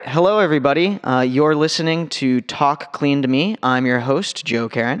Hello, everybody. You're listening to Talk Clean to Me. I'm your host, Joe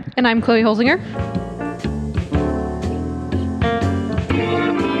Karen. And I'm Chloe Holzinger.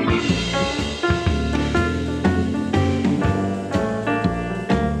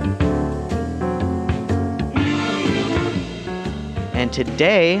 And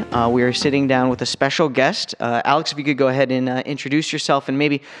today we are sitting down with a special guest. Alex, if you could go ahead and introduce yourself and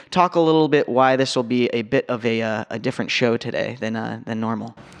maybe talk a little bit why this will be a bit of a different show today than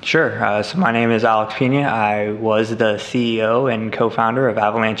normal. Sure. So my name is Alex Pena. I was the CEO and co-founder of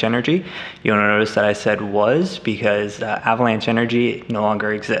Avalanche Energy. You'll notice that I said was because Avalanche Energy no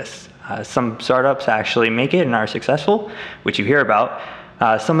longer exists. Some startups actually make it and are successful, which you hear about.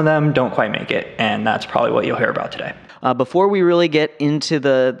 Some of them don't quite make it, and that's probably what you'll hear about today. Before we really get into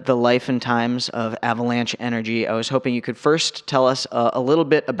the life and times of Avalanche Energy, I was hoping you could first tell us a little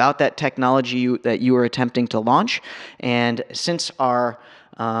bit about that technology that you were attempting to launch. And since our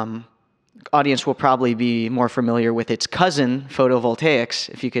audience will probably be more familiar with its cousin, photovoltaics,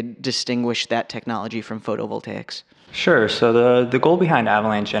 if you could distinguish that technology from photovoltaics. Sure. So the goal behind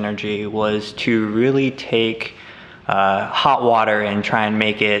Avalanche Energy was to really take hot water and try and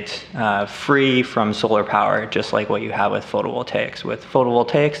make it free from solar power, just like what you have with photovoltaics. With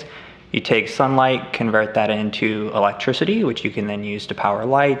photovoltaics, you take sunlight, convert that into electricity, which you can then use to power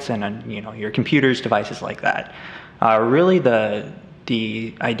lights and your computers, devices like that. Really,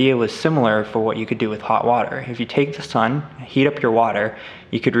 the idea was similar for what you could do with hot water. If you take the sun, heat up your water,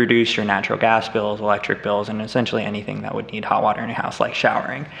 you could reduce your natural gas bills, electric bills, and essentially anything that would need hot water in your house, like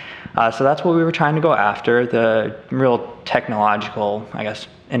showering. So that's what we were trying to go after. The real technological,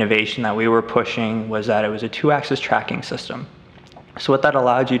 innovation that we were pushing was that it was a 2-axis tracking system. So what that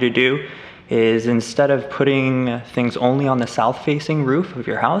allowed you to do is instead of putting things only on the south-facing roof of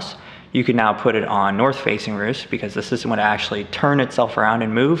your house, you could now put it on north-facing roofs because the system would actually turn itself around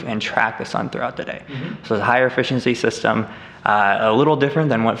and move and track the sun throughout the day. Mm-hmm. So it's a higher efficiency system, a little different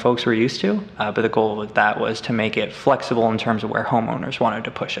than what folks were used to, but the goal with that was to make it flexible in terms of where homeowners wanted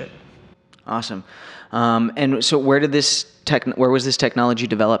to push it. Awesome. And so where was this technology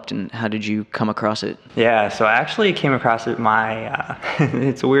developed and how did you come across it? Yeah, so I actually came across it,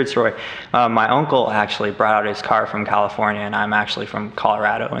 it's a weird story. My uncle actually brought out his car from California, and I'm actually from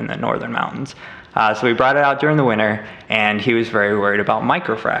Colorado in the northern mountains. So we brought it out during the winter, and he was very worried about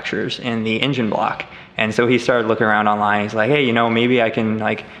microfractures in the engine block. And so he started looking around online. He's like, hey, maybe I can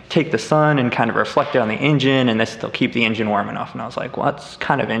take the sun and kind of reflect it on the engine, and this will keep the engine warm enough. And I was like, well, that's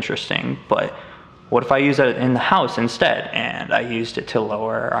kind of interesting, but what if I use it in the house instead? And I used it to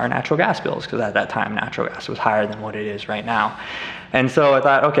lower our natural gas bills, because at that time, natural gas was higher than what it is right now. And so I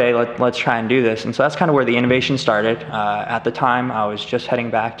thought, okay, let's try and do this. And so that's kind of where the innovation started. At the time, I was just heading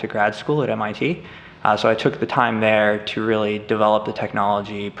back to grad school at MIT. So I took the time there to really develop the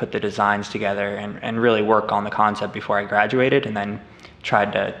technology, put the designs together, and really work on the concept before I graduated, and then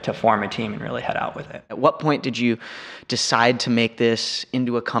tried to form a team and really head out with it. At what point did you decide to make this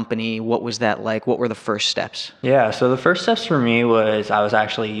into a company? What was that like? What were the first steps? Yeah, so the first steps for me was I was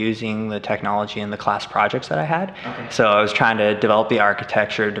actually using the technology in the class projects that I had. Okay. So I was trying to develop the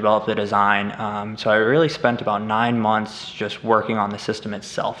architecture, develop the design. So I really spent about 9 months just working on the system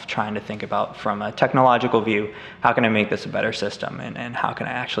itself, trying to think about from a technological view, how can I make this a better system and how can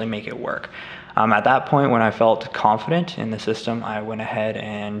I actually make it work? At that point, when I felt confident in the system, I went ahead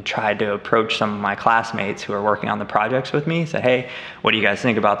and tried to approach some of my classmates who are working on the projects with me, say, hey, what do you guys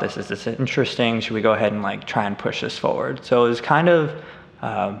think about this? Is this interesting? Should we go ahead and try and push this forward? So it was kind of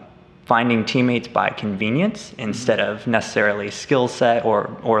finding teammates by convenience instead of necessarily skill set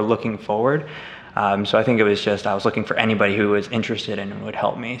or looking forward. So I think it was just I was looking for anybody who was interested and would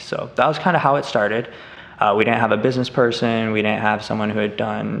help me. So that was kind of how it started. We didn't have a business person. We didn't have someone who had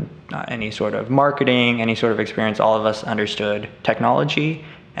done any sort of marketing, any sort of experience. All of us understood technology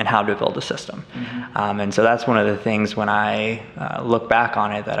and how to build a system. Mm-hmm. And so that's one of the things when I look back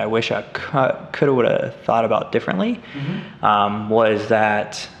on it that I wish I would have thought about differently, was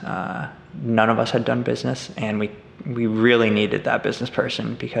that none of us had done business, and we really needed that business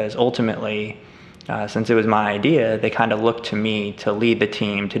person because ultimately, since it was my idea, they kind of looked to me to lead the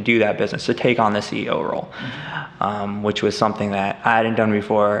team, to do that business, to take on the CEO role, which was something that I hadn't done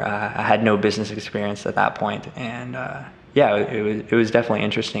before. I had no business experience at that point. And it was definitely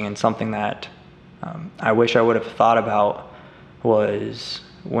interesting, and something that I wish I would have thought about was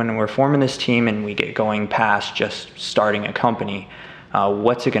when we're forming this team and we get going past just starting a company,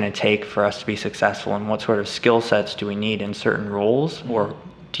 what's it going to take for us to be successful, and what sort of skill sets do we need in certain roles, or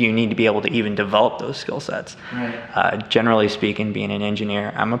do you need to be able to even develop those skill sets? Right. Generally speaking, being an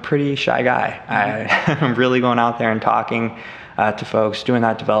engineer, I'm a pretty shy guy. I'm really going out there and talking. to folks. Doing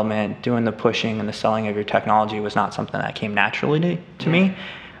that development, doing the pushing and the selling of your technology was not something that came naturally to me.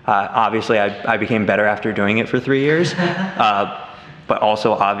 Obviously, I became better after doing it for 3 years. But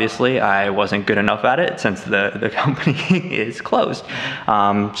also, obviously, I wasn't good enough at it since the company is closed.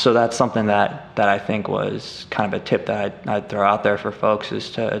 So that's something that I think was kind of a tip that I'd throw out there for folks, is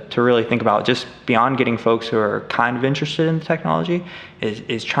to really think about, just beyond getting folks who are kind of interested in the technology,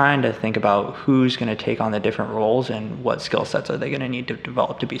 is trying to think about who's going to take on the different roles and what skill sets are they going to need to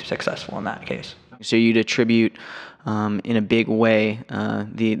develop to be successful in that case. So you'd attribute, in a big way,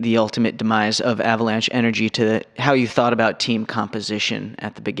 the ultimate demise of Avalanche Energy to how you thought about team composition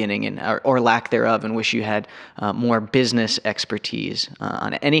at the beginning, and or lack thereof, and wish you had more business expertise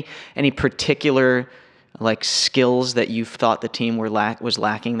on it. Any particular like skills that you thought the team was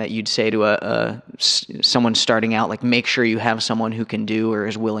lacking that you'd say to someone starting out, like make sure you have someone who can do or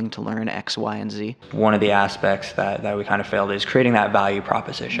is willing to learn X, Y, and Z? One of the aspects that we kind of failed is creating that value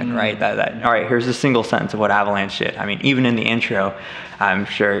proposition, right? That all right, here's a single sentence of what Avalanche did. I mean, even in the intro, I'm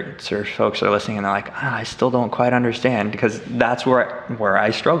sure folks are listening and they're like, I still don't quite understand, because that's where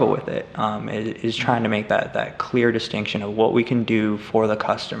I struggle with it, is trying to make that clear distinction of what we can do for the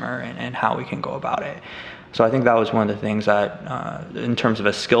customer and how we can go about it. So I think that was one of the things that, in terms of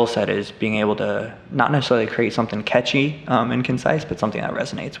a skill set, is being able to not necessarily create something catchy and concise, but something that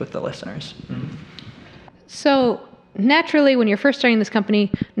resonates with the listeners. Mm-hmm. So naturally, when you're first starting this company,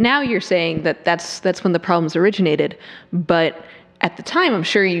 now you're saying that's when the problems originated. But at the time, I'm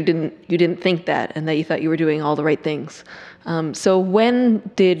sure you didn't think that, and that you thought you were doing all the right things. So when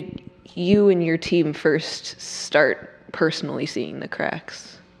did you and your team first start personally seeing the cracks?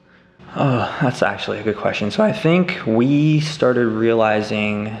 Oh, that's actually a good question. So I think we started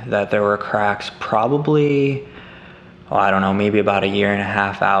realizing that there were cracks probably, I don't know, maybe about a year and a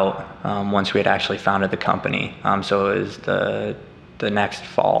half out, once we had actually founded the company. So it was the next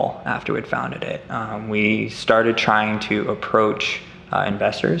fall after we'd founded it. We started trying to approach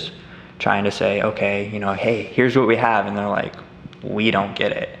investors, trying to say, okay, hey, here's what we have. And they're like, we don't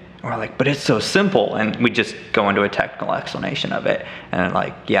get it. We're like, but it's so simple. And we just go into a technical explanation of it. And they're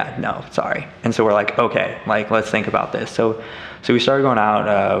like, yeah, no, sorry. And so we're like, okay, let's think about this. So we started going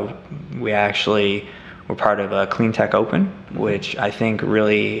out. We actually were part of a Clean Tech Open, which I think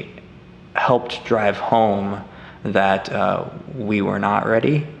really helped drive home that we were not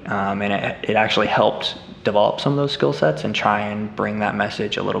ready. And it actually helped develop some of those skill sets and try and bring that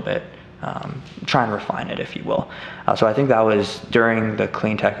message a little bit, try and refine it, if you will. So I think that was during the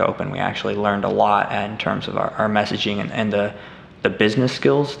Clean Tech Open, we actually learned a lot in terms of our messaging and the business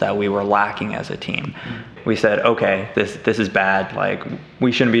skills that we were lacking as a team. We said, okay, this is bad.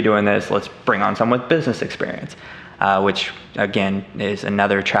 We shouldn't be doing this. Let's bring on someone with business experience, which again is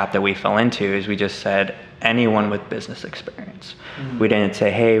another trap that we fell into, is we just said anyone with business experience. Mm-hmm. We didn't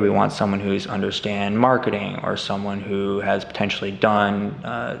say, hey, we want someone who's understand marketing, or someone who has potentially done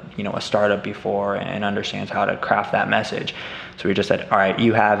a startup before and understands how to craft that message. So we just said, all right,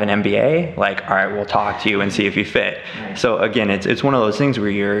 you have an MBA, all right, we'll talk to you and see if you fit. Right. So again, it's one of those things where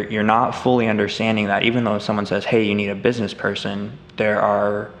you're not fully understanding that, even though someone says, hey, you need a business person,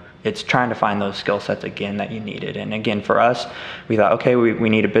 it's trying to find those skill sets again that you needed. And again, for us, we thought, okay, we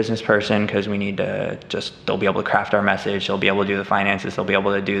need a business person because we need to they'll be able to craft our message, they'll be able to do the finances, they'll be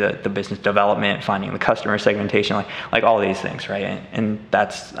able to do the business development, finding the customer segmentation, like all these things, right? And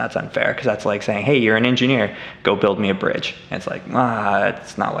that's unfair, because that's like saying, hey, you're an engineer, go build me a bridge. And it's like,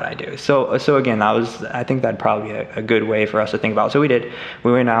 that's not what I do. So again, I think that'd probably be a good way for us to think about it. So we did.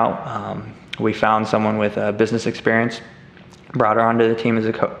 We went out, we found someone with business experience, brought her onto the team as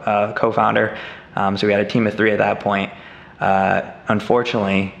a co-founder. So we had a team of 3 at that point.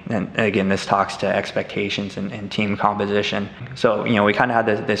 Unfortunately, and again, this talks to expectations and team composition. So, we kind of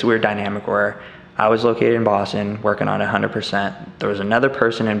had this weird dynamic where I was located in Boston working on it 100%. There was another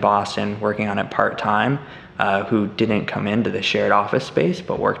person in Boston working on it part-time, who didn't come into the shared office space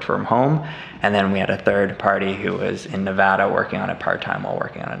but worked from home. And then we had a third party who was in Nevada working on it part-time while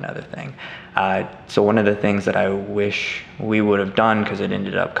working on another thing. So one of the things that I wish we would have done, because it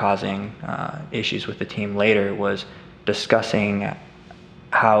ended up causing issues with the team later, was discussing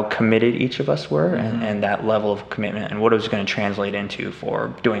how committed each of us were, mm-hmm. and that level of commitment and what it was going to translate into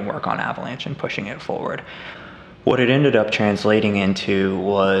for doing work on Avalanche and pushing it forward. What it ended up translating into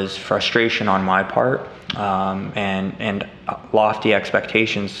was frustration on my part, and lofty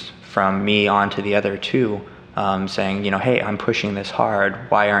expectations from me onto the other two, saying, hey, I'm pushing this hard.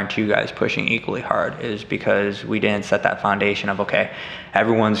 Why aren't you guys pushing equally hard? Is because we didn't set that foundation of, okay,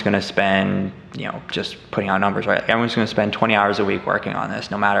 everyone's going to spend, just putting out numbers, right? Everyone's going to spend 20 hours a week working on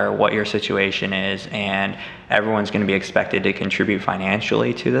this, no matter what your situation is, and everyone's going to be expected to contribute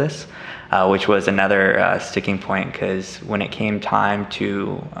financially to this, which was another sticking point, because when it came time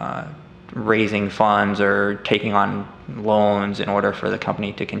to raising funds or taking on loans in order for the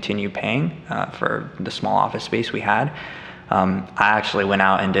company to continue paying for the small office space we had, I actually went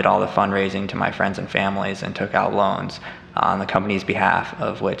out and did all the fundraising to my friends and families and took out loans on the company's behalf,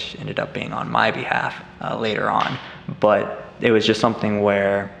 of which ended up being on my behalf later on. But it was just something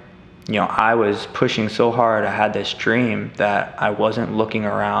where I was pushing so hard. I had this dream that I wasn't looking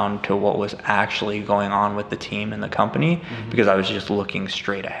around to what was actually going on with the team and the company, because I was just looking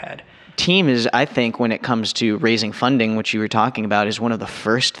straight ahead. Team is, I think, when it comes to raising funding, which you were talking about, is one of the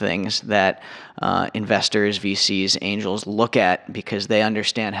first things that investors, VCs, angels look at, because they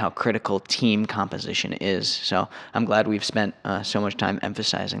understand how critical team composition is. So I'm glad we've spent so much time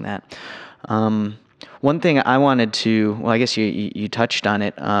emphasizing that. One thing I wanted to, well, I guess you touched on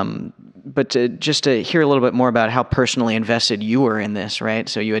it, but just to hear a little bit more about how personally invested you were in this, right?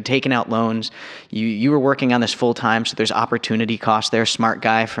 So you had taken out loans, you were working on this full time, so there's opportunity cost there. Smart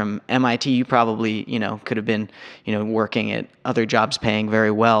guy from MIT, you probably, could have been, working at other jobs paying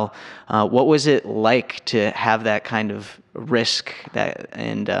very well. What was it like to have that kind of risk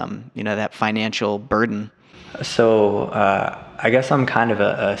and that financial burden? So I guess I'm kind of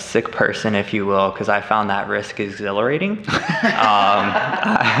a sick person, if you will, because I found that risk exhilarating.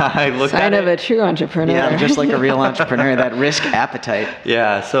 I look Sign at of a true entrepreneur. Yeah, just like a real entrepreneur, that risk appetite.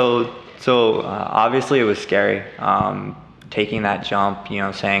 Yeah, so obviously it was scary. Taking that jump,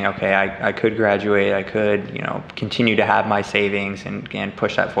 saying, okay, I could graduate, I could, continue to have my savings and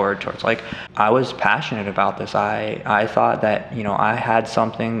push that forward towards, I was passionate about this. I thought that, I had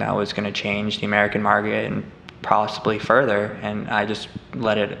something that was going to change the American market and possibly further, and I just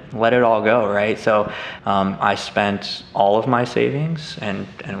let it all go, right? So I spent all of my savings, and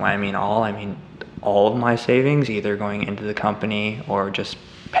when I mean all of my savings, either going into the company or just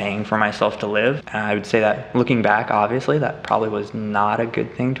paying for myself to live. And I would say that, looking back, obviously, that probably was not a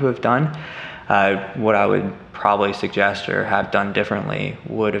good thing to have done. What I would probably suggest or have done differently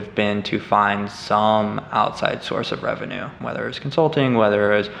would have been to find some outside source of revenue, whether it was consulting,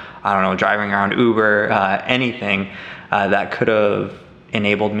 whether it was, driving around Uber, anything that could have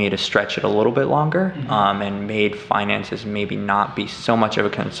enabled me to stretch it a little bit longer, and made finances maybe not be so much of a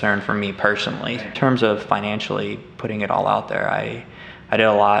concern for me personally. In terms of financially putting it all out there, I did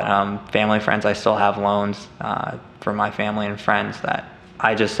a lot. Family, friends, I still have loans for my family and friends that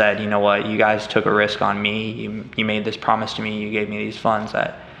I just said, you know what, you guys took a risk on me. You made this promise to me. You gave me these funds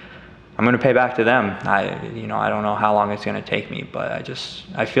that I'm going to pay back to them. I don't know how long it's going to take me, but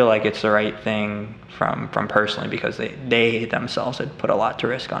I feel like it's the right thing from personally, because they themselves had put a lot to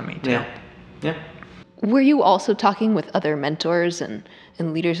risk on me too. Yeah. Were you also talking with other mentors and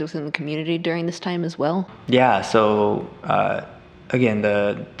leaders within the community during this time as well? Yeah. So again,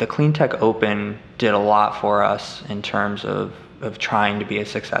 the Clean Tech Open did a lot for us in terms of trying to be a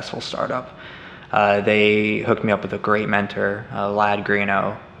successful startup. They hooked me up with a great mentor, Lad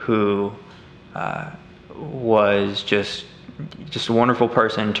Greeno, who was just a wonderful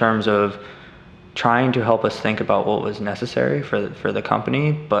person in terms of trying to help us think about what was necessary for the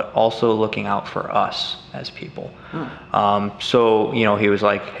company, but also looking out for us as people. So he was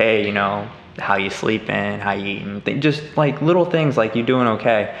like, hey, how you sleeping, how you eating, just like little things like you doing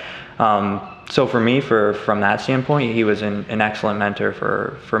okay. So for me, from that standpoint, he was an excellent mentor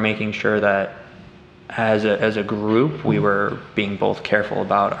for making sure that as a group, we were being both careful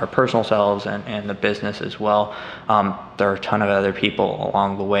about our personal selves and the business as well. There are a ton of other people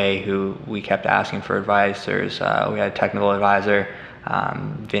along the way who we kept asking for advice. We had a technical advisor,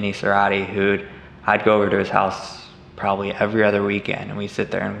 Vinny Cerati, who I'd go over to his house probably every other weekend, and we'd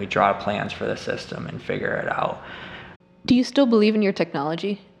sit there and we'd draw plans for the system and figure it out. Do you still believe in your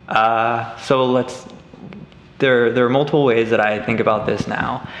technology? There are multiple ways that I think about this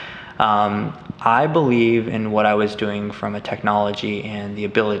now. I believe in what I was doing from a technology and the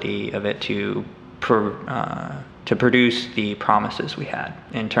ability of it to produce the promises we had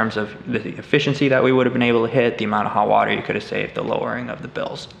in terms of the efficiency that we would have been able to hit, the amount of hot water you could have saved, the lowering of the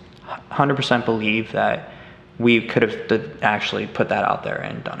bills. 100% believe that we could have actually put that out there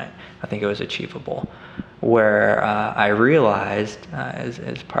and done it. I think it was achievable. Where I realized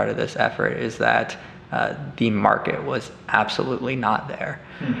as part of this effort is that the market was absolutely not there.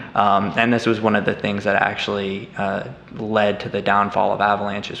 And this was one of the things that actually led to the downfall of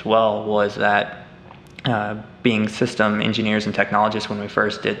Avalanche as well, was that being system engineers and technologists when we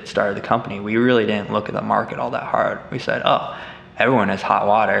first started the company, we really didn't look at the market all that hard. We said, oh, everyone has hot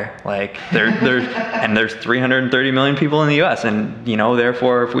water. Like there's 330 million people in the U.S. and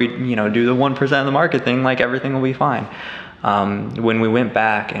therefore if we do the 1% of the market thing, like everything will be fine. When we went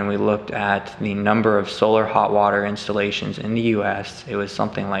back and we looked at the number of solar hot water installations in the U.S., it was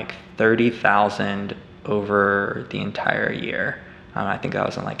something like 30,000 over the entire year. I think that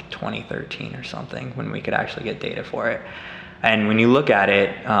was in like 2013 or something when we could actually get data for it. And when you look at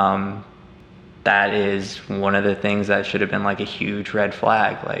it, that is one of the things that should have been like a huge red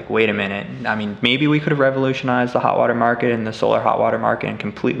flag. Like, wait a minute. I mean, maybe we could have revolutionized the hot water market and the solar hot water market and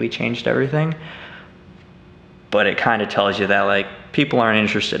completely changed everything. But it kind of tells you that like people aren't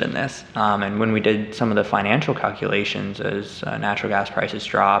interested in this. And when we did some of the financial calculations as natural gas prices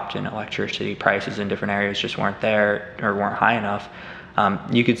dropped and electricity prices in different areas just weren't there or weren't high enough,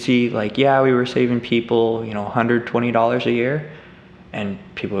 you could see like, yeah, we were saving people, $120 a year. And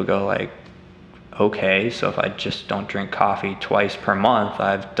people would go like, okay, so if I just don't drink coffee twice per month,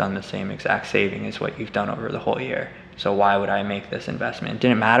 I've done the same exact saving as what you've done over the whole year. So why would I make this investment? It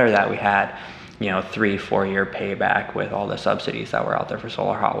didn't matter that we had 3-4 year payback with all the subsidies that were out there for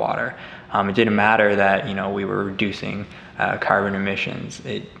solar hot water. It didn't matter that we were reducing carbon emissions.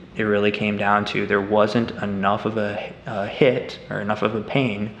 It really came down to there wasn't enough of a hit or enough of a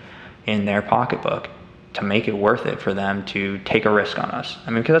pain in their pocketbook to make it worth it for them to take a risk on us. I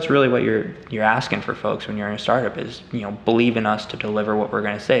mean, because that's really what you're asking for folks when you're in a startup is believe in us to deliver what we're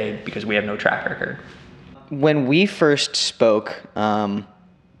going to say because we have no track record. When we first spoke,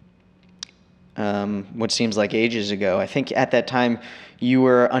 what seems like ages ago, I think at that time you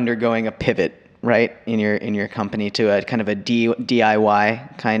were undergoing a pivot, right, in your company to a kind of a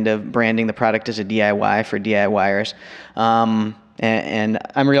DIY kind of branding the product as a DIY for DIYers. And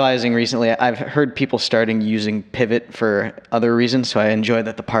I'm realizing recently I've heard people starting using pivot for other reasons, so I enjoy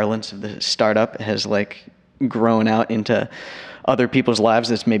that the parlance of the startup has like grown out into other people's lives.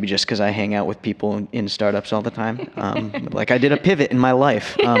 That's maybe just because I hang out with people in startups all the time. Like I did a pivot in my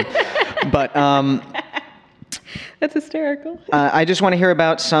life. But that's hysterical. I just want to hear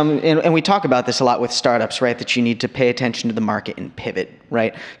about some, and we talk about this a lot with startups, right? That you need to pay attention to the market and pivot,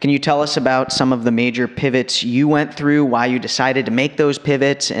 right? Can you tell us about some of the major pivots you went through, why you decided to make those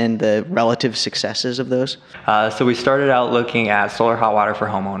pivots, and the relative successes of those? So we started out looking at solar hot water for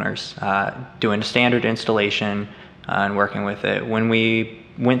homeowners, doing a standard installation and working with it. When we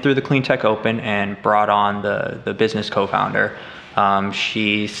went through the Clean Tech Open and brought on the business co-founder,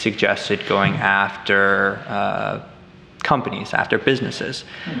 she suggested going after companies, after businesses,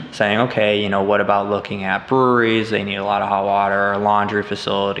 saying, okay, what about looking at breweries? They need a lot of hot water, or laundry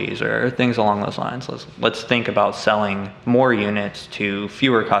facilities, or things along those lines. Let's think about selling more units to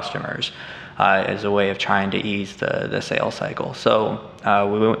fewer customers as a way of trying to ease the sales cycle. So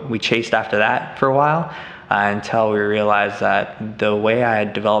we chased after that for a while until we realized that the way I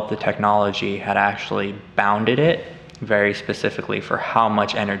had developed the technology had actually bounded it very specifically for how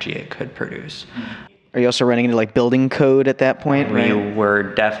much energy it could produce. Are you also running into like building code at that point? We were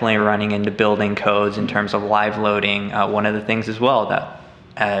definitely running into building codes in terms of live loading. One of the things as well that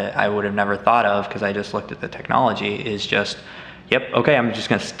I would have never thought of because I just looked at the technology is just, yep, okay, I'm just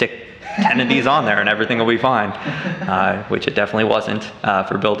going to stick 10 of these on there and everything will be fine, which it definitely wasn't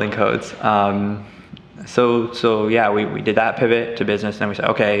for building codes. So yeah, we did that pivot to business, and then we said,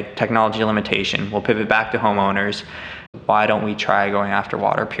 okay, technology limitation, we'll pivot back to homeowners. Why don't we try going after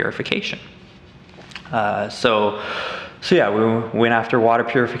water purification? So yeah, we went after water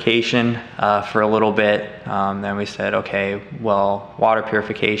purification for a little bit. Then we said, okay, well, water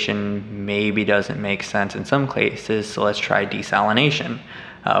purification maybe doesn't make sense in some cases, so let's try desalination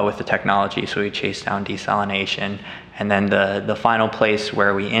with the technology. So we chased down desalination. And then the final place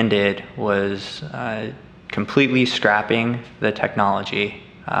where we ended was completely scrapping the technology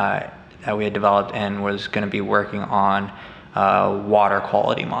that we had developed and was going to be working on water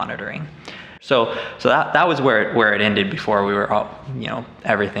quality monitoring. So that was where it ended before we were all,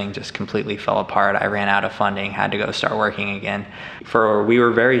 everything just completely fell apart. I ran out of funding, had to go start working again. We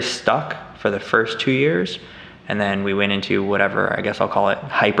were very stuck for the first 2 years. And then we went into whatever, I guess I'll call it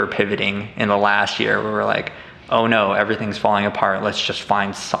hyper pivoting in the last year where we're like, oh no, everything's falling apart. Let's just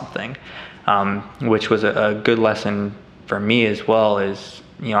find something, which was a good lesson for me as well. Is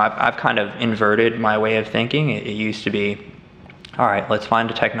I've kind of inverted my way of thinking. It used to be, all right, let's find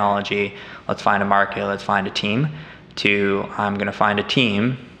a technology, let's find a market, let's find a team. To I'm going to find a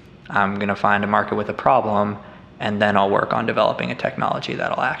team, I'm going to find a market with a problem, and then I'll work on developing a technology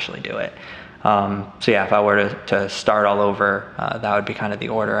that'll actually do it. So yeah, if I were to start all over, that would be kind of the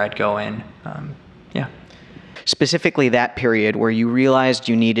order I'd go in. Yeah. specifically that period where you realized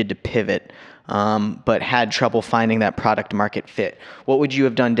you needed to pivot, but had trouble finding that product market fit. What would you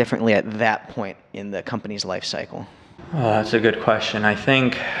have done differently at that point in the company's life cycle? Oh, that's a good question. I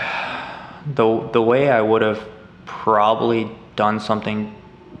think the way I would have probably done something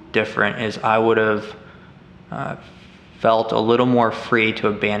different is I would have felt a little more free to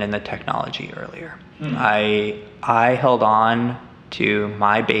abandon the technology earlier. I held on to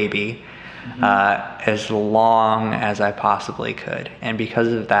my baby as long as I possibly could, and because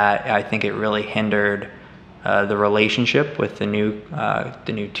of that, I think it really hindered the relationship with the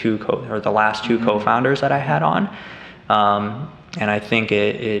last two co-founders that I had on. And I think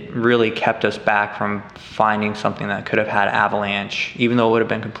it really kept us back from finding something that could have had Avalanche, even though it would have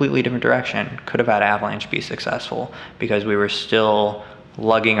been a completely different direction, could have had Avalanche be successful, because we were still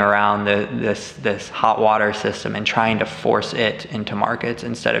lugging around this hot water system and trying to force it into markets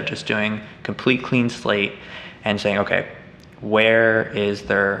instead of just doing complete clean slate and saying, okay, where is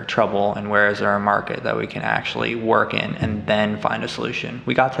there trouble and where is there a market that we can actually work in and then find a solution.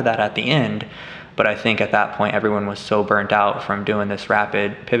 We got to that at the end. But I think at that point, everyone was so burnt out from doing this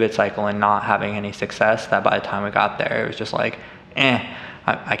rapid pivot cycle and not having any success that by the time we got there, it was just like,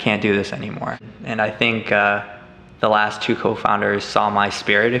 I can't do this anymore. And I think the last two co-founders saw my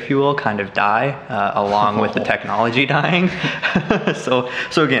spirit, if you will, kind of die along with the technology dying. So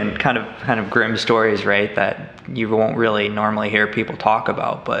again, kind of grim stories, right, that you won't really normally hear people talk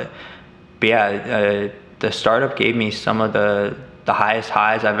about. But yeah, the startup gave me some of the highest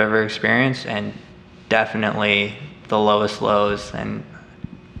highs I've ever experienced, and definitely the lowest lows. And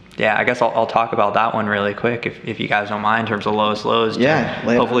yeah, I guess I'll talk about that one really quick if you guys don't mind, in terms of lowest lows. Yeah,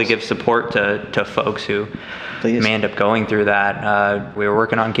 hopefully give support to folks who may end up going through that. We were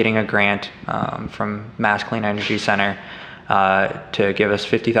working on getting a grant from Mass Clean Energy Center to give us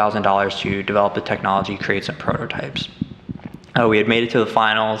 $50,000 to develop the technology, create some prototypes. We had made it to the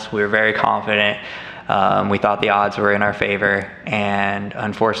finals. We were very confident. We thought the odds were in our favor, and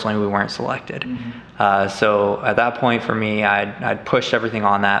unfortunately we weren't selected. So at that point for me, I'd pushed everything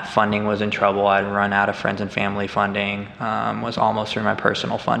on that. Funding was in trouble. I'd run out of friends and family funding, was almost through my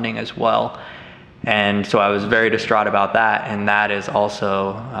personal funding as well. And so I was very distraught about that. And that is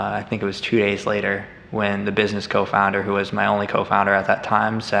also, I think it was 2 days later, when the business co-founder, who was my only co-founder at that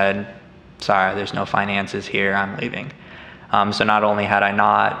time, said, sorry, there's no finances here, I'm leaving. So not only had I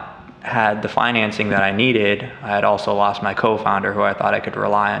not had the financing that I needed, I had also lost my co-founder, who I thought I could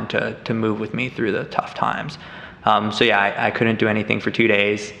rely on to move with me through the tough times. So yeah, I couldn't do anything for 2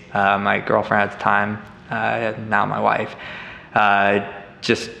 days. My girlfriend at the time, now my wife,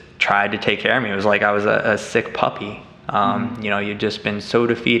 just tried to take care of me. It was like I was a sick puppy. You'd just been so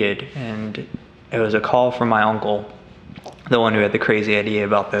defeated. And it was a call from my uncle, the one who had the crazy idea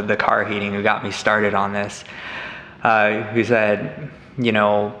about the car heating, who got me started on this, who said,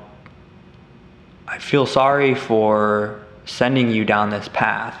 I feel sorry for sending you down this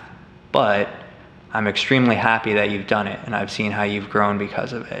path, but I'm extremely happy that you've done it, and I've seen how you've grown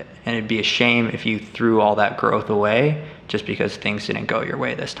because of it. And it'd be a shame if you threw all that growth away just because things didn't go your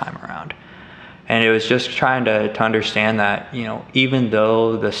way this time around. And it was just trying to understand that, even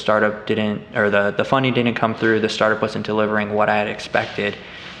though the startup didn't, or the funding didn't come through, the startup wasn't delivering what I had expected,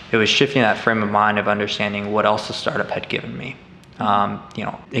 it was shifting that frame of mind of understanding what else the startup had given me.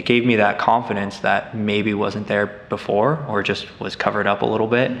 It gave me that confidence that maybe wasn't there before, or just was covered up a little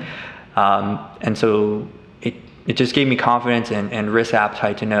bit. And so it just gave me confidence and risk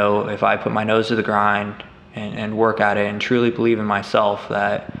appetite to know if I put my nose to the grind and work at it and truly believe in myself,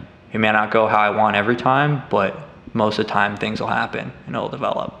 that it may not go how I want every time, but most of the time things will happen and it'll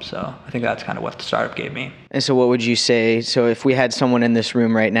develop. So I think that's kind of what the startup gave me. And so what would you say, so if we had someone in this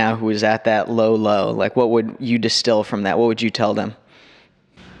room right now who was at that low, like what would you distill from that? What would you tell them?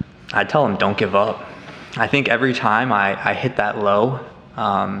 I'd tell them, don't give up. I think every time I hit that low,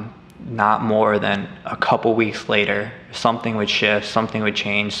 not more than a couple weeks later, something would shift, something would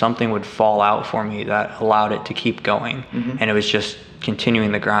change, something would fall out for me that allowed it to keep going. And it was just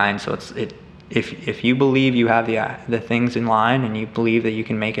continuing the grind. So if you believe you have the things in line and you believe that you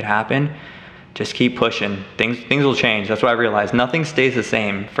can make it happen, just keep pushing. Things will change. That's what I realized. Nothing stays the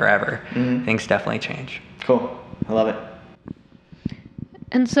same forever. Things definitely change. Cool. I love it.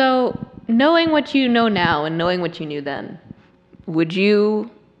 And so, knowing what you know now and knowing what you knew then, would you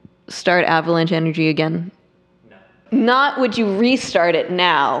start Avalanche Energy again? No. Not would you restart it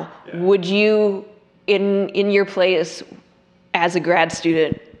now. Yeah. Would you, in your place as a grad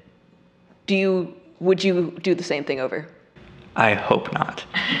student, would you do the same thing over? I hope not.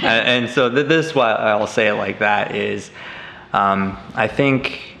 And so this is why I'll say it like that is, I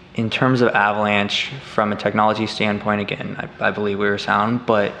think in terms of Avalanche, from a technology standpoint, again, I believe we were sound,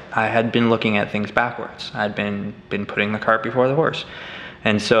 but I had been looking at things backwards. I'd been putting the cart before the horse.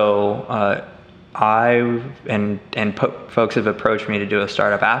 And so folks have approached me to do a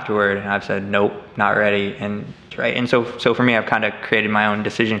startup afterward, and I've said, nope, not ready. And so for me, I've kind of created my own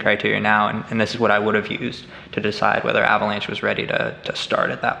decision criteria now, and this is what I would have used to decide whether Avalanche was ready to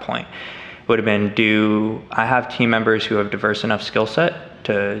start at that point. It would have been, do I have team members who have diverse enough skill set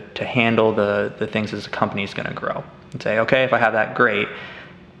to handle the things as the company is going to grow? And say, okay, if I have that, great.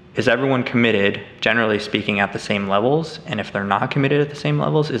 Is everyone committed, generally speaking, at the same levels? And if they're not committed at the same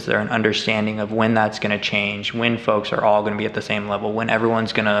levels, is there an understanding of when that's going to change, when folks are all going to be at the same level, when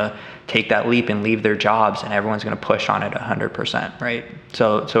everyone's going to take that leap and leave their jobs and everyone's going to push on it 100%, right?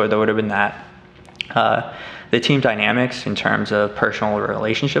 So there would have been that. The team dynamics in terms of personal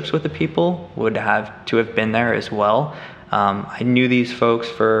relationships with the people would have to have been there as well. I knew these folks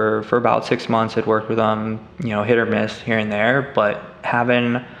for about 6 months, had worked with them, hit or miss here and there, but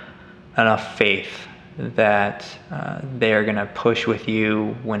having enough faith that they are going to push with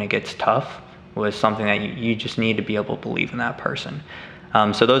you when it gets tough was something that you just need to be able to believe in that person.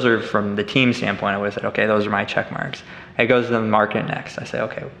 So those are, from the team standpoint, I would have said, okay, those are my check marks. It goes to the market next. I say,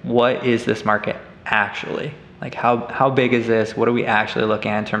 okay, what is this market actually? Like, how big is this? What are we actually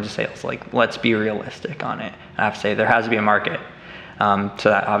looking at in terms of sales? Like, let's be realistic on it. I have to say, there has to be a market. So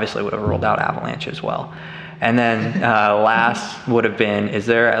that obviously would have ruled out Avalanche as well. And then last would have been, is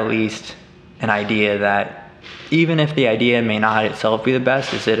there at least an idea that, even if the idea may not itself be the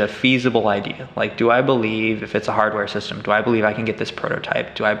best, is it a feasible idea? Like, do I believe, if it's a hardware system, do I believe I can get this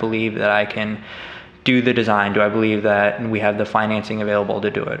prototype? Do I believe that I can do the design? Do I believe that we have the financing available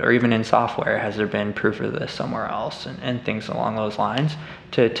to do it? Or even in software, has there been proof of this somewhere else? And things along those lines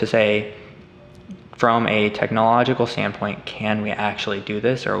to say, from a technological standpoint, can we actually do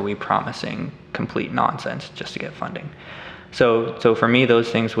this, or are we promising complete nonsense just to get funding? So for me, those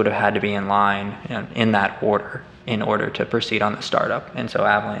things would have had to be in line, in that order, in order to proceed on the startup. And so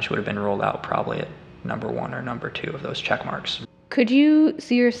Avalanche would have been rolled out probably at number 1 or number 2 of those check marks. Could you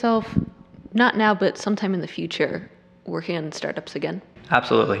see yourself, not now, but sometime in the future, working on startups again?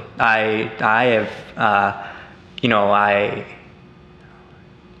 Absolutely. I have,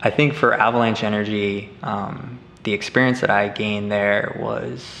 I think for Avalanche Energy, the experience that I gained there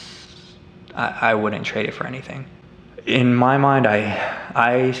was, I wouldn't trade it for anything. In my mind,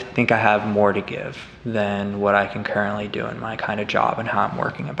 I think I have more to give than what I can currently do in my kind of job and how I'm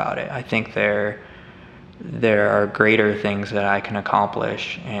working about it. I think there are greater things that I can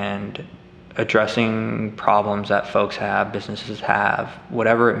accomplish, and addressing problems that folks have, businesses have,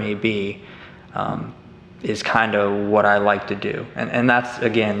 whatever it may be, is kind of what I like to do. And that's,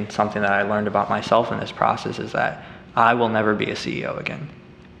 again, something that I learned about myself in this process, is that I will never be a CEO again.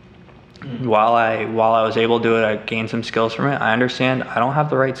 Mm-hmm. While I was able to do it, I gained some skills from it. I understand I don't have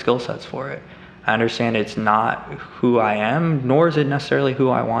the right skill sets for it. I understand it's not who I am, nor is it necessarily who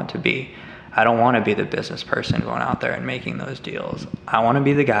I want to be. I don't want to be the business person going out there and making those deals. I want to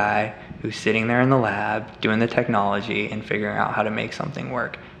be the guy who's sitting there in the lab doing the technology and figuring out how to make something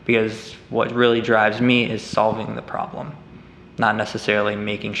work. Because what really drives me is solving the problem, not necessarily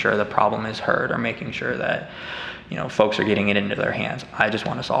making sure the problem is heard or making sure that folks are getting it into their hands. I just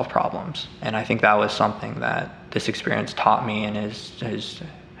want to solve problems. And I think that was something that this experience taught me, and has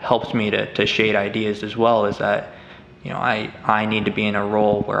helped me to shade ideas as well, is that I need to be in a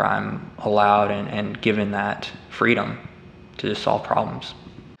role where I'm allowed and given that freedom to just solve problems.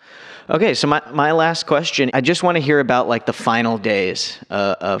 Okay, so my last question, I just want to hear about like the final days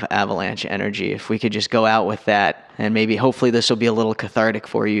of Avalanche Energy. If we could just go out with that, and maybe hopefully this will be a little cathartic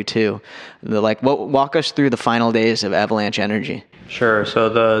for you too. Walk us through the final days of Avalanche Energy. Sure. So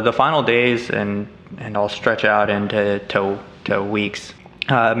the final days, and I'll stretch out into weeks.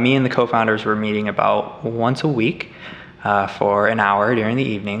 Me and the co-founders were meeting about once a week for an hour during the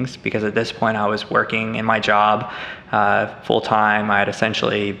evenings, because at this point I was working in my job full time.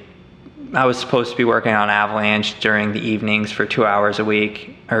 I was supposed to be working on Avalanche during the evenings for 2 hours a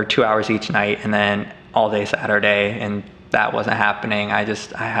week, or 2 hours each night, and then all day Saturday, and that wasn't happening. I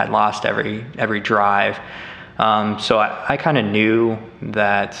had lost every drive. So I kind of knew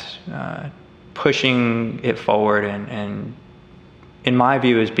that pushing it forward and in my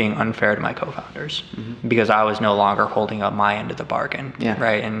view, is being unfair to my co-founders, mm-hmm. because I was no longer holding up my end of the bargain,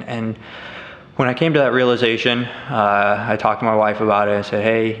 right? And when I came to that realization, I talked to my wife about it. I said,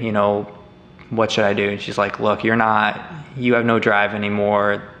 hey, what should I do? And she's like, look, you have no drive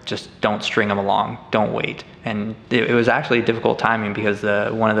anymore. Just don't string them along. Don't wait. And it was actually difficult timing, because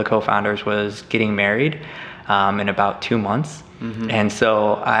one of the co-founders was getting married in about 2 months. And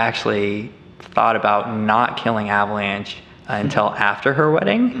so I actually thought about not killing Avalanche until after her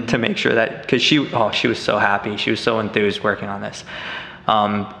wedding to make sure that, because she was so happy. She was so enthused working on this.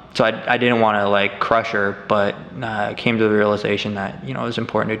 So I didn't want to like crush her, but came to the realization that, it was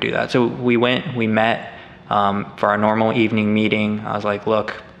important to do that. So we met for our normal evening meeting. I was like,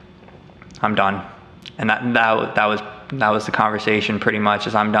 look, I'm done. And that was the conversation pretty much,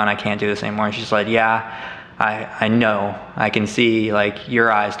 is I'm done, I can't do this anymore. And she's like, yeah, I know, I can see like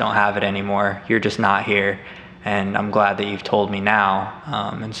your eyes don't have it anymore. You're just not here. And I'm glad that you've told me now.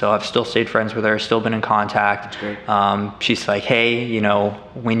 And so I've still stayed friends with her, still been in contact. That's great. She's like, hey,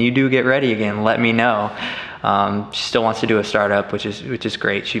 when you do get ready again, let me know. She still wants to do a startup, which is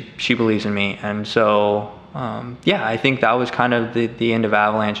great. She believes in me. And so, I think that was kind of the end of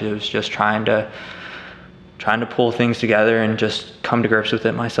Avalanche. It was just trying to pull things together and just come to grips with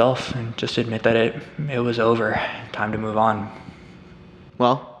it myself and just admit that it was over. Time to move on.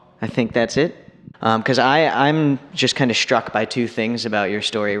 Well, I think that's it. Because I'm just kind of struck by two things about your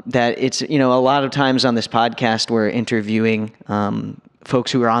story. That it's, a lot of times on this podcast we're interviewing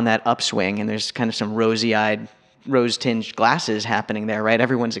folks who are on that upswing, and there's kind of some rose-tinged glasses happening there, right?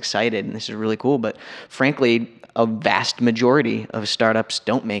 Everyone's excited, and this is really cool. But frankly, a vast majority of startups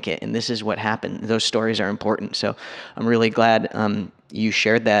don't make it, and this is what happened. Those stories are important. So I'm really glad you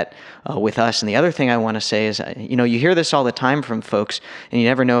shared that with us. And the other thing I want to say is, you hear this all the time from folks, and you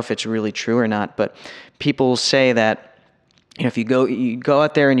never know if it's really true or not, but people say that, if you go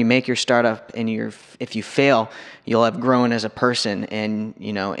out there and you make your startup, and if you fail, you'll have grown as a person, and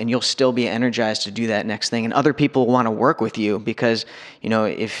you'll still be energized to do that next thing. And other people want to work with you because,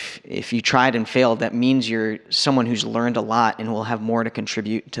 if you tried and failed, that means you're someone who's learned a lot and will have more to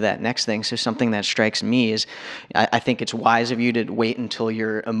contribute to that next thing. So something that strikes me is, I think it's wise of you to wait until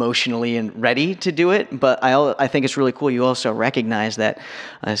you're emotionally and ready to do it. But I think it's really cool. You also recognize that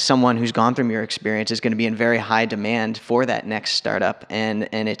someone who's gone through your experience is going to be in very high demand for that next startup. And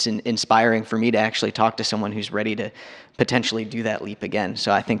it's inspiring for me to actually talk to someone who's ready to potentially do that leap again.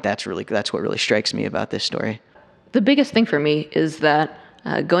 So I think that's what really strikes me about this story. The biggest thing for me is that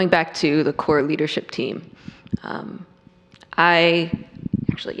going back to the core leadership team, I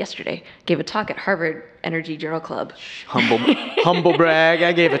actually yesterday gave a talk at Harvard Energy Journal Club. Humble brag.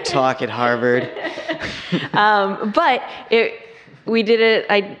 I gave a talk at Harvard. But we did it.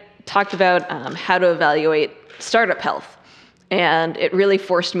 I talked about how to evaluate startup health. And it really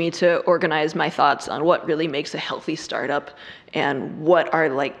forced me to organize my thoughts on what really makes a healthy startup and what are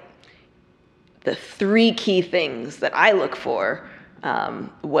like the 3 key things that I look for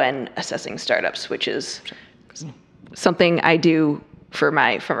when assessing startups, which is something I do for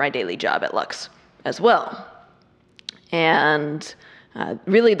my daily job at Lux as well. And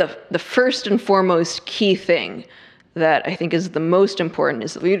really the first and foremost key thing that I think is the most important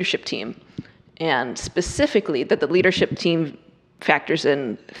is the leadership team. And specifically that the leadership team factors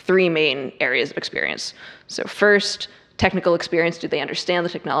in 3 main areas of experience. So first, technical experience. Do they understand the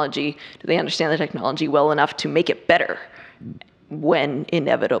technology? Do they understand the technology well enough to make it better when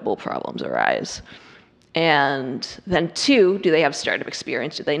inevitable problems arise? And then 2, do they have startup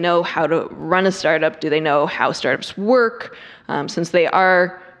experience? Do they know how to run a startup? Do they know how startups work? Since they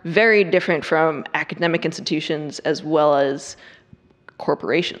are very different from academic institutions as well as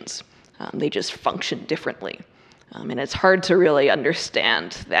corporations. They just function differently. And it's hard to really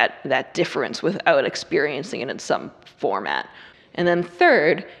understand that difference without experiencing it in some format. And then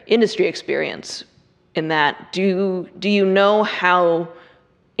 3rd, industry experience. In that, do you know how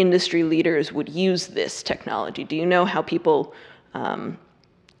industry leaders would use this technology? Do you know how people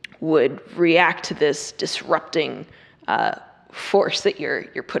would react to this disrupting force that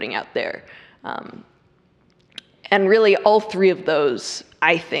you're putting out there? And really, all 3 of those,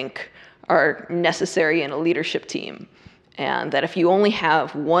 I think, are necessary in a leadership team. And that if you only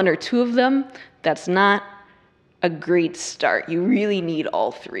have 1 or 2 of them, that's not a great start. You really need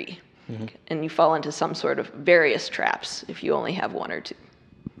all 3. Mm-hmm. And you fall into some sort of various traps if you only have 1 or 2.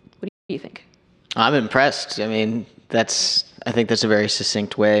 What do you think? I'm impressed. I mean, I think that's a very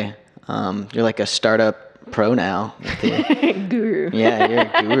succinct way. You're like a startup pro now. Guru. Yeah, you're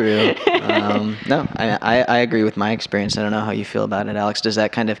a guru. No, I agree with my experience. I don't know how you feel about it, Alex. Does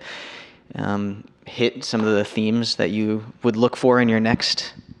that kind of hit some of the themes that you would look for in your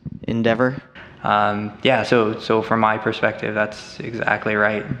next endeavor? So from my perspective, that's exactly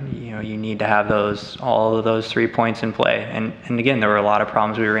right. You need to have all of those 3 points in play. And again, there were a lot of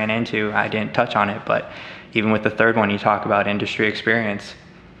problems we ran into. I didn't touch on it, but even with the 3rd one, you talk about industry experience.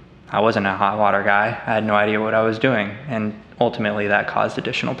 I wasn't a hot water guy. I had no idea what I was doing. And ultimately that caused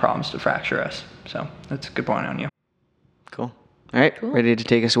additional problems to fracture us. So that's a good point on you. Cool. All right, ready to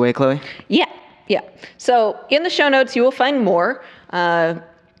take us away, Chloe? Yeah. So in the show notes, you will find more.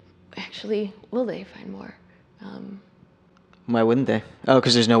 Actually, will they find more? Why wouldn't they? Oh,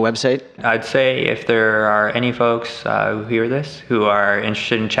 because there's no website? I'd say if there are any folks who hear this who are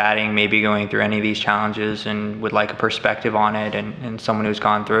interested in chatting, maybe going through any of these challenges and would like a perspective on it and someone who's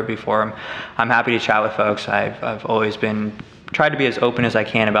gone through it before, I'm happy to chat with folks. I've always tried to be as open as I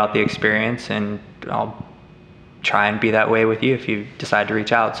can about the experience, and I'll try and be that way with you if you decide to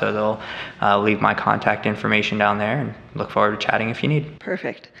reach out. So they'll leave my contact information down there, and look forward to chatting if you need.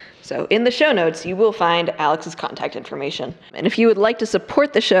 Perfect. So in the show notes, you will find Alex's contact information. And if you would like to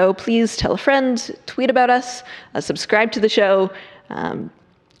support the show, please tell a friend, tweet about us, subscribe to the show.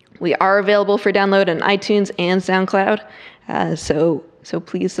 We are available for download on iTunes and SoundCloud. So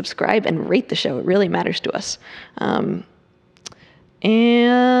please subscribe and rate the show. It really matters to us. And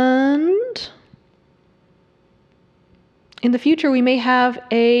in the future, we may have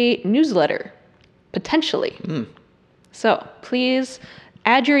a newsletter, potentially. So please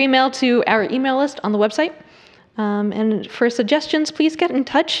add your email to our email list on the website. And for suggestions, please get in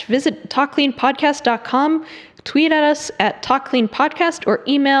touch. Visit talkcleanpodcast.com, tweet at us at talkcleanpodcast, or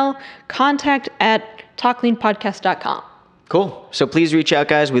email contact@talkcleanpodcast.com. Cool. So please reach out,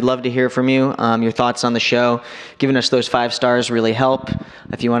 guys. We'd love to hear from you. Your thoughts on the show. Giving us those 5 stars really help.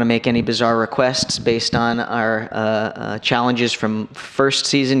 If you want to make any bizarre requests based on our challenges from first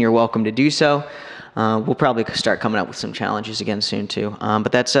season, you're welcome to do so. We'll probably start coming up with some challenges again soon too.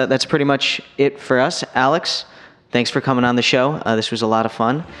 But that's pretty much it for us. Alex, thanks for coming on the show. This was a lot of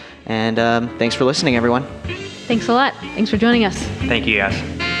fun. And thanks for listening, everyone. Thanks a lot. Thanks for joining us. Thank you,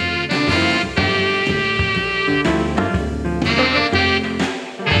 guys.